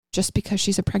just because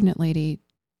she's a pregnant lady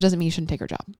doesn't mean you shouldn't take her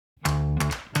job.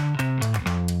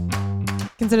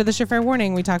 Consider this your fair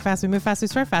warning. We talk fast, we move fast, we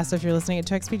swear fast. So if you're listening at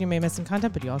 2x speed, you may miss some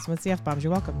content, but you also miss the F-bombs.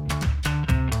 You're welcome.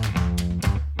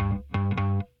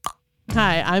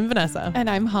 Hi, I'm Vanessa. And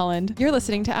I'm Holland. You're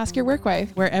listening to Ask Your Work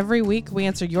Wife, where every week we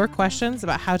answer your questions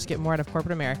about how to get more out of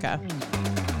corporate America.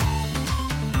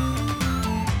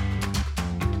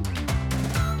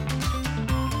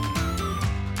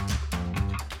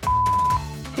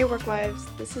 Hey Work Wives,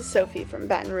 this is Sophie from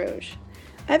Baton Rouge.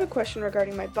 I have a question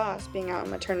regarding my boss being out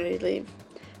on maternity leave.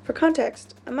 For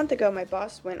context, a month ago my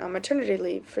boss went on maternity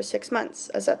leave for 6 months,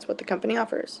 as that's what the company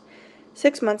offers.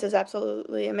 6 months is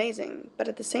absolutely amazing, but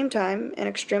at the same time, an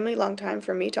extremely long time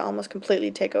for me to almost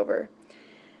completely take over.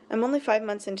 I'm only 5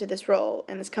 months into this role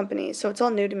and this company, so it's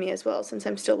all new to me as well since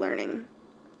I'm still learning.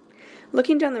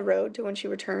 Looking down the road to when she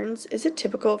returns, is it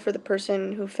typical for the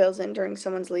person who fills in during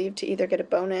someone's leave to either get a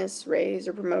bonus, raise,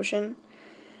 or promotion?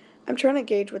 I'm trying to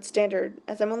gauge what's standard,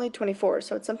 as I'm only 24,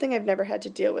 so it's something I've never had to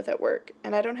deal with at work,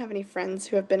 and I don't have any friends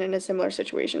who have been in a similar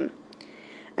situation.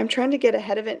 I'm trying to get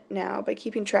ahead of it now by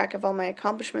keeping track of all my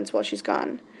accomplishments while she's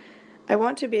gone. I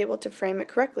want to be able to frame it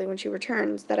correctly when she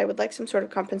returns that I would like some sort of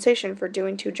compensation for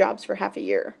doing 2 jobs for half a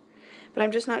year. But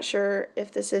I'm just not sure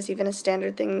if this is even a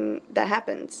standard thing that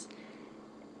happens.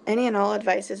 Any and all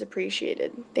advice is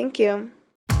appreciated. Thank you.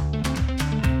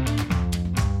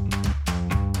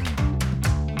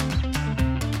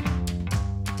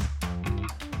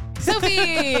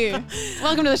 Sophie!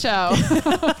 Welcome to the show.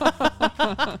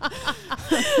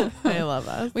 I love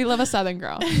us. We love a Southern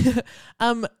girl.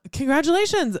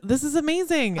 Congratulations. This is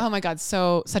amazing. Oh my God.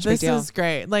 Such a big deal. This is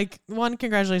great.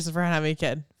 Congratulations for having a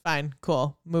kid. Fine.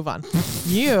 Cool. Move on.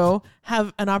 You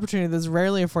have an opportunity that's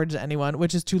rarely afforded to anyone,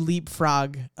 which is to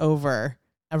leapfrog over,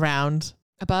 around,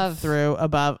 above, through,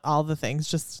 above, all the things.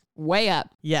 Just way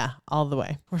up. Yeah. All the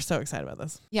way. We're so excited about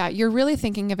this. Yeah. You're really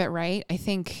thinking of it right. I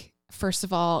think, first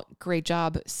of all, great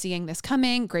job seeing this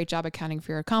coming. Great job accounting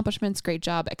for your accomplishments. Great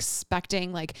job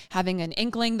expecting, having an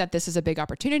inkling that this is a big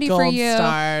opportunity for you. Gold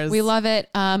stars. We love it.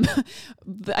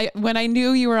 When I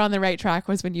knew you were on the right track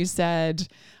was when you said,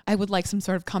 I would like some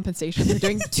sort of compensation for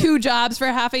doing 2 jobs for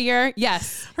half a year.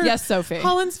 Yes. Yes, Sophie.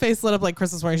 Holland's face lit up like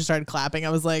Christmas morning. She started clapping. I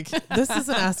was like, this is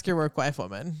an Ask Your Work Wife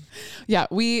woman. Yeah,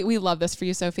 we love this for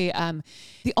you, Sophie.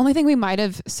 The only thing we might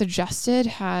have suggested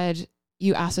had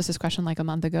you asked us this question a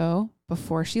month ago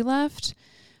before she left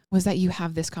was that you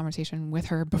have this conversation with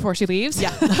her before she leaves.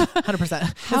 Yeah, 100%.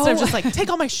 Instead of just take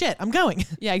all my shit, I'm going.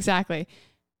 Yeah, exactly.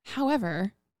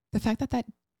 However, the fact that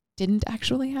didn't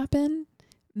actually happen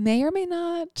may or may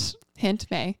not, hint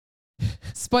may,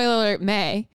 spoiler alert,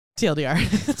 may.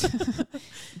 TLDR.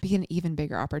 Be an even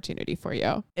bigger opportunity for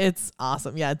you. It's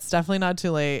awesome. Yeah, it's definitely not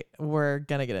too late. We're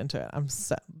going to get into it.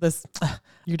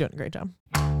 You're doing a great job.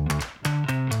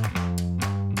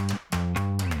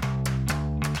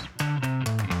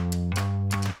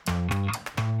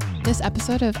 This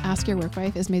episode of Ask Your Work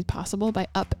Wife is made possible by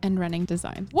Up and Running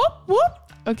Design. Whoop,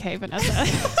 whoop. Okay, Vanessa.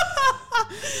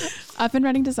 Up and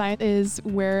Running Design is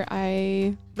where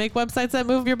I make websites that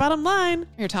move your bottom line.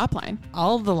 Your top line.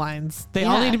 All of the lines. They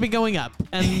all need to be going up.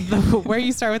 And where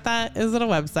you start with that is at a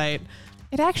website.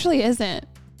 It actually isn't.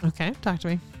 Okay, talk to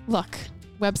me. Look,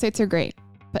 websites are great,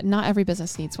 but not every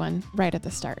business needs one right at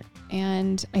the start.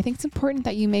 And I think it's important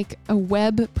that you make a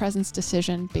web presence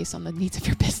decision based on the needs of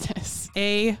your business.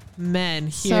 Amen.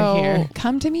 Here.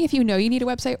 Come to me if you know you need a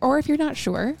website or if you're not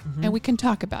sure, and we can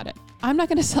talk about it. I'm not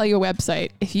going to sell you a website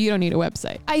if you don't need a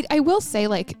website. I will say,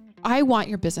 I want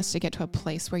your business to get to a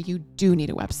place where you do need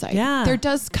a website. Yeah. There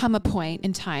does come a point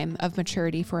in time of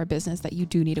maturity for a business that you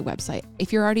do need a website.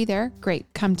 If you're already there,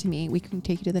 great, come to me. We can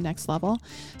take you to the next level.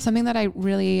 Something that I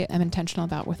really am intentional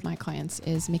about with my clients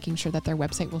is making sure that their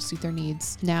website will suit their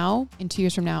needs now, in 2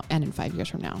 years from now, and in 5 years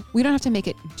from now. We don't have to make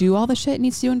it do all the shit it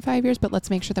needs to do in 5 years, but let's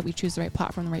make sure that we choose the right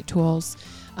platform, the right tools,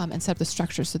 and set up the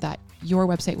structure so that your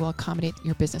website will accommodate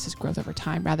your business's growth over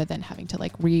time rather than having to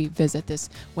revisit this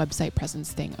website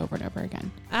presence thing over and over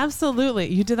again. Absolutely.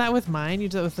 You did that with mine. You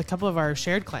did it with a couple of our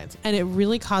shared clients, and it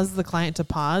really caused the client to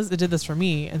pause. It did this for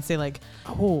me and say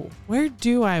oh, where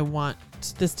do I want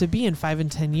this to be in 5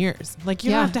 and 10 years? You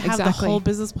don't have to have the whole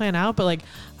business plan out, but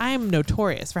I am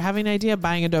notorious for having an idea,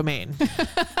 buying a domain.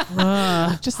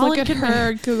 Just look at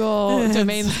her Google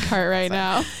domains cart right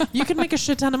now. You could make a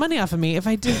shit ton of money off of me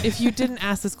if you didn't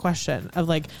ask this question of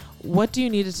what do you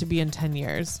need it to be in 10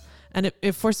 years? And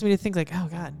it forced me to think oh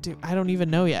God, dude, I don't even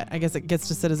know yet. I guess it gets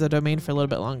to sit as a domain for a little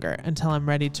bit longer until I'm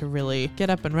ready to really get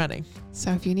up and running.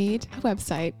 So if you need a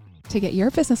website to get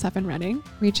your business up and running,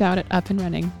 reach out at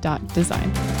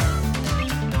upandrunning.design.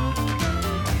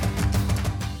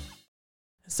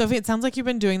 Sophie, it sounds like you've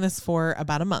been doing this for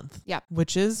about a month. Yep.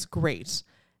 Which is great.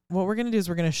 What we're going to do is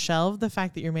we're going to shelve the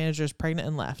fact that your manager is pregnant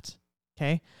and left.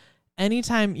 Okay.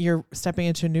 Anytime you're stepping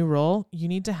into a new role, you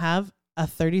need to have a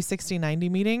 30, 60, 90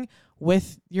 meeting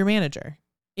with your manager.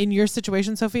 In your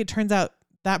situation, Sophie, it turns out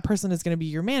that person is going to be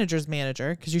your manager's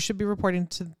manager because you should be reporting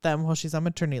to them while she's on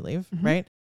maternity leave, right?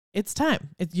 It's time.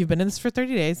 You've been in this for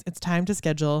 30 days. It's time to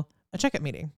schedule a checkup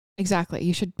meeting. Exactly.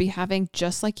 You should be having,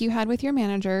 just like you had with your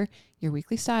manager, your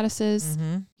weekly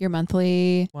statuses, your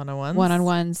monthly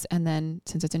one-on-ones, and then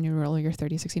since it's a new role, your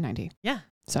 30, 60, 90. Yeah.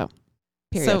 So,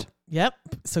 period. So, yep.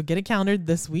 So get it calendared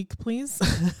this week, please.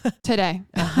 Today.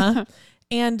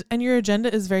 And your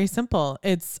agenda is very simple.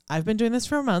 I've been doing this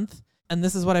for a month and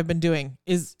this is what I've been doing.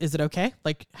 Is it okay?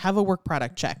 Like, have a work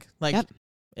product check. Like,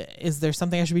 is there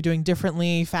something I should be doing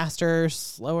differently, faster,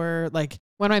 slower? Like,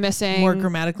 what am I missing? More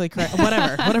grammatically correct,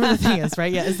 whatever the thing is,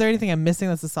 right? Yeah. Is there anything I'm missing?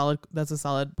 That's a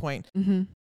solid point.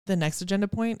 The next agenda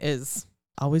point is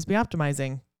always be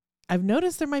optimizing. I've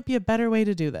noticed there might be a better way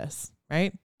to do this,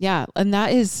 right? Yeah. And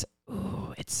that is,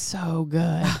 it's so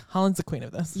good. Holland's the queen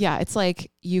of this. Yeah. It's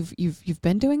like you've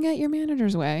been doing it your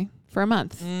manager's way for a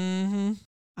month.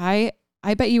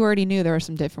 I bet you already knew there were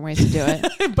some different ways to do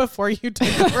it. Before you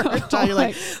took over her job, you're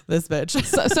like, this bitch.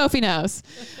 Sophie knows.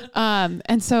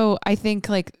 And so I think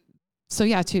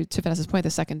to Vanessa's point, the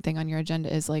second thing on your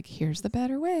agenda is like, here's the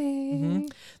better way.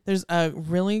 There's a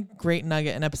really great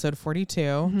nugget in episode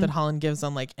 42 that Holland gives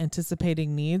on like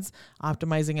anticipating needs,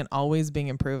 optimizing, and always being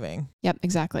improving. Yep,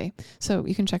 exactly. So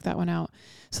you can check that one out.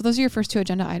 So those are your first two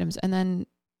agenda items. And then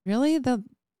really the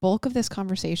bulk of this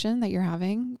conversation that you're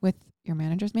having with your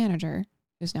manager's manager,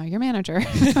 who's now your manager.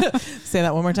 Say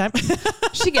that one more time.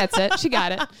 She gets it. She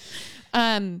got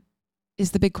it. Is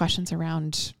the big questions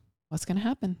around what's going to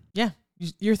happen. Yeah.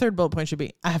 Your third bullet point should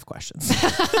be, I have questions.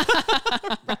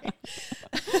 Right.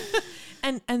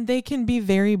 And they can be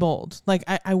very bold. Like,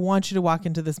 I want you to walk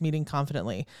into this meeting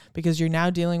confidently because you're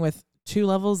now dealing with 2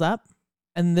 levels up.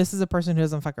 And this is a person who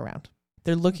doesn't fuck around.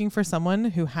 They're looking for someone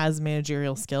who has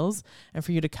managerial skills, and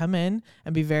for you to come in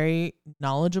and be very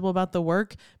knowledgeable about the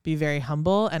work, be very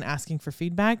humble and asking for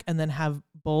feedback, and then have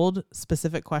bold,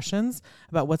 specific questions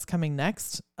about what's coming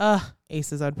next.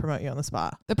 Aces, I would promote you on the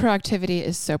spot. The proactivity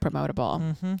is so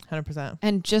promotable. 100%.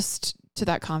 And just to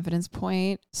that confidence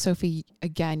point, Sophie,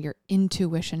 again, your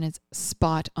intuition is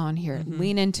spot on here.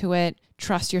 Lean into it.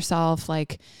 Trust yourself.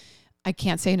 Like, I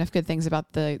can't say enough good things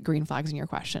about the green flags in your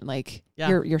question. Like,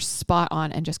 you're spot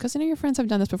on. And just because I know your friends have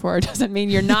done this before doesn't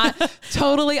mean you're not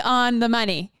totally on the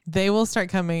money. They will start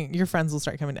coming. Your friends will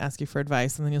start coming to ask you for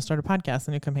advice, and then you'll start a podcast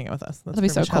and you'll come hang out with us. That'll be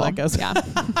so cool. How that goes. Yeah,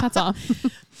 that's all.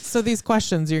 So these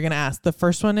questions you're going to ask. The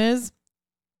first one is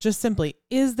just simply,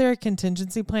 is there a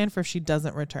contingency plan for if she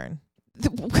doesn't return?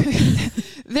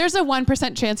 There's a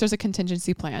 1% chance there's a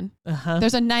contingency plan.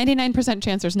 There's a 99%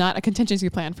 chance there's not a contingency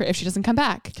plan for if she doesn't come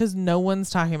back. Because no one's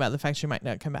talking about the fact she might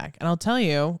not come back. And I'll tell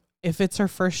you, if it's her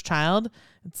first child,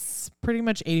 it's pretty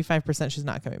much 85% she's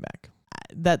not coming back.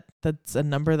 That's a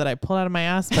number that I pulled out of my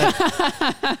ass,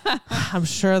 but I'm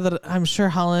sure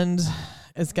Holland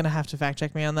is going to have to fact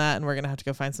check me on that, and we're going to have to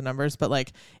go find some numbers. But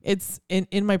like, it's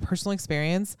in my personal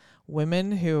experience,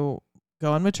 women who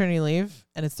go on maternity leave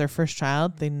and it's their first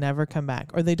child, they never come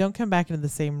back, or they don't come back into the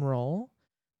same role.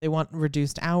 They want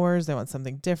reduced hours. They want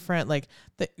something different. Like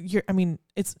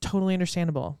it's totally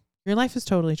understandable. Your life has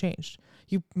totally changed.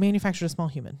 You manufactured a small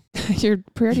human. Your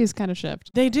priorities kind of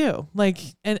shift. They do. Like,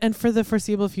 and for the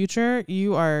foreseeable future,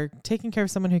 you are taking care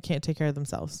of someone who can't take care of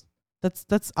themselves.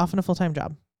 That's often a full-time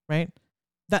job, right?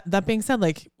 That being said,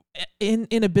 like, in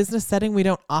a business setting, we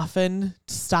don't often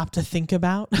stop to think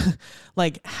about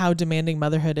like how demanding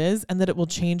motherhood is, and that it will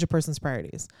change a person's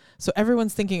priorities. So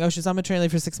everyone's thinking, oh, she's on maternity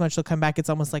leave for 6 months, she'll come back. It's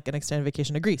almost like an extended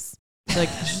vacation to Greece. Like,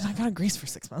 she's not going to Greece for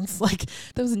 6 months. Like,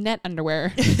 those net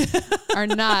underwear are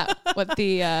not what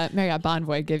the Marriott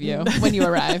Bonvoy give you when you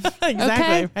arrive. Exactly.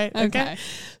 Okay? Right. Okay.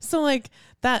 So like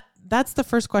that's the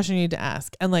first question you need to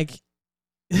ask. And like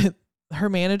her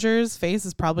manager's face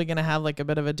is probably going to have like a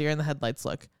bit of a deer in the headlights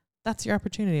look. That's your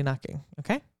opportunity knocking.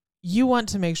 Okay. You want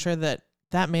to make sure that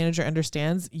manager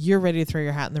understands you're ready to throw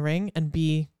your hat in the ring and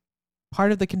be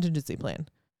part of the contingency plan.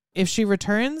 If she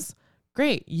returns,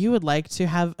 great. You would like to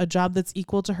have a job that's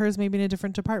equal to hers, maybe in a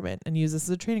different department, and use this as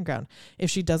a training ground.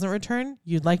 If she doesn't return,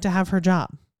 you'd like to have her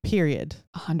job, period.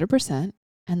 100%.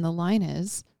 And the line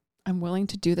is, I'm willing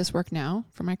to do this work now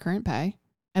for my current pay.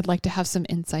 I'd like to have some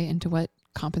insight into what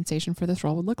compensation for this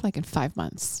role would look like in 5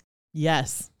 months.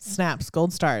 Yes. Snaps,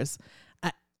 gold stars.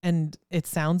 And it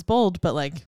sounds bold, but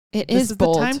like, this is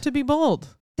bold. The time to be bold.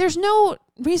 There's no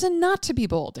reason not to be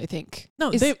bold, I think.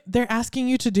 No, they're asking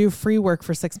you to do free work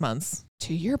for 6 months.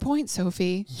 To your point,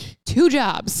 Sophie, 2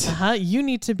 jobs. You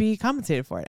need to be compensated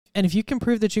for it. And if you can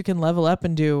prove that you can level up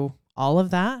and do all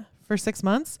of that for 6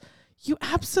 months, you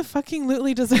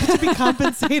absolutely deserve to be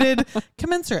compensated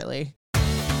commensurately.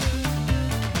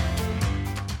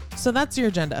 So that's your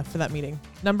agenda for that meeting.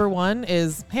 Number 1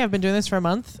 is, hey, I've been doing this for a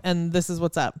month and this is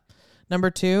what's up.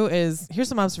 Number 2 is, here's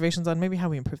some observations on maybe how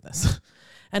we improve this.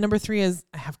 And number 3 is,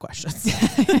 I have questions.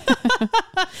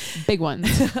 Big ones.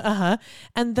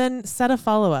 And then set a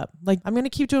follow-up. Like, I'm going to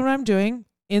keep doing what I'm doing.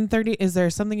 In 30, is there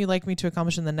something you'd like me to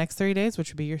accomplish in the next 30 days, which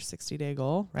would be your 60-day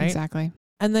goal, right? Exactly.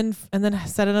 And then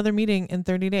set another meeting in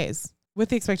 30 days with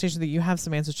the expectation that you have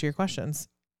some answers to your questions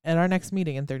at our next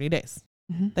meeting in 30 days.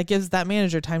 Mm-hmm. That gives that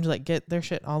manager time to like get their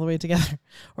shit all the way together,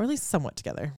 or at least somewhat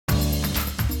together.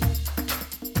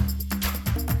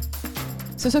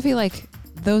 So Sophie, like,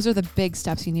 those are the big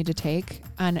steps you need to take.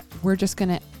 And we're just going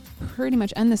to pretty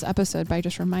much end this episode by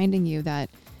just reminding you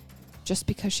that just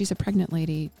because she's a pregnant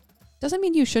lady doesn't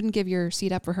mean you shouldn't give your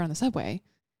seat up for her on the subway.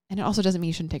 And it also doesn't mean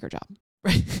you shouldn't take her job.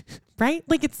 Right. Right?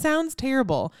 Like, it sounds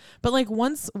terrible, but like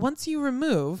once you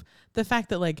remove the fact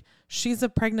that like she's a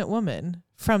pregnant woman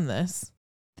from this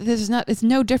it's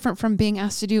no different from being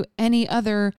asked to do any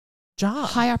other job,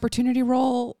 high opportunity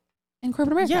role in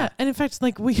corporate America. Yeah. And in fact,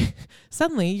 like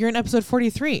suddenly you're in episode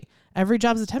 43. Every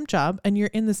job's a temp job and you're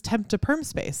in this temp to perm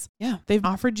space. Yeah. They've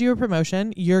offered you a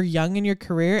promotion. You're young in your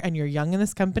career and you're young in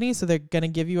this company. So they're going to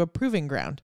give you a proving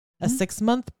ground, a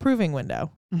 6-month proving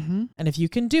window. Mm-hmm. And if you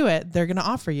can do it, they're going to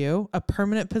offer you a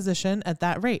permanent position at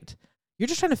that rate. You're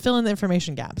just trying to fill in the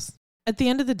information gaps. At the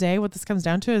end of the day, what this comes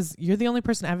down to is you're the only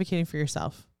person advocating for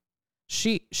yourself.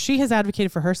 She has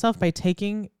advocated for herself by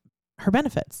taking her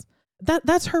benefits.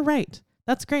 That's her right.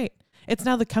 That's great. It's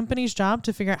now the company's job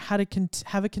to figure out how to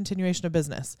have a continuation of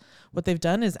business. What they've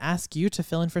done is ask you to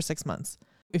fill in for 6 months.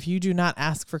 If you do not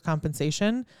ask for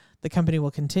compensation, the company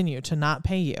will continue to not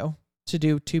pay you to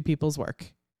do 2 people's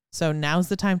work. So now's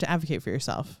the time to advocate for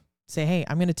yourself. Say, hey,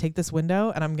 I'm going to take this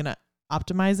window and I'm going to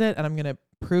optimize it and I'm going to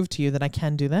prove to you that I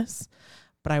can do this,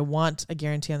 but I want a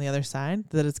guarantee on the other side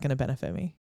that it's going to benefit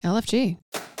me. LFG.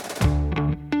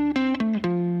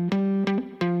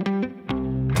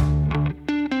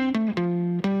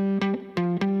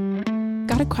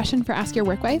 Got a question for Ask Your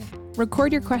Workwife?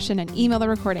 Record your question and email the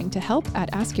recording to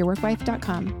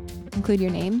help@askyourworkwife.com. Include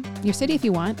your name, your city if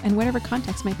you want, and whatever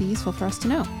context might be useful for us to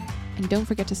know. And don't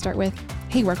forget to start with,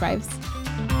 hey, Workwives.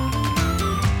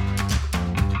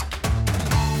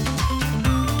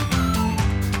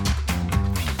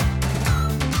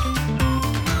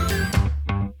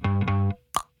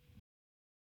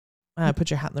 Put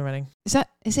your hat in the running. Is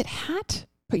it hat?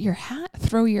 Throw your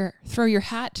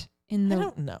hat in the. I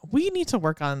don't know. We need to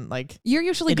work on like. You're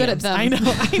usually idioms. good at them.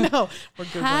 I know. We're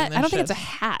Googling hat. this I don't think shit. it's a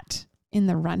hat in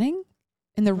the running,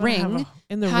 in the ring.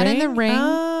 In the hat ring. in the ring.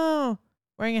 Oh,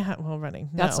 wearing a hat while running.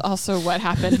 No. That's also what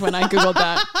happened when I googled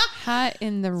that. Hat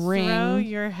in the ring. Throw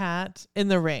your hat in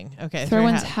the ring. Okay. Throw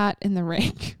one's hat in the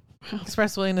ring. Wow.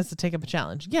 Express willingness to take up a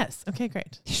challenge. Yes. Okay.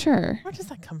 Great. Sure. Where does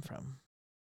that come from?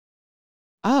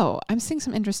 Oh, I'm seeing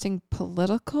some interesting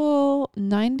political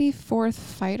 94th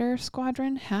Fighter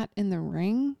Squadron hat in the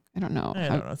ring. I don't know. I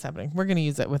don't know what's happening. We're going to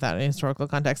use it without any historical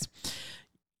context.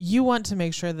 You want to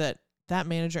make sure that that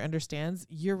manager understands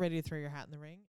you're ready to throw your hat in the ring.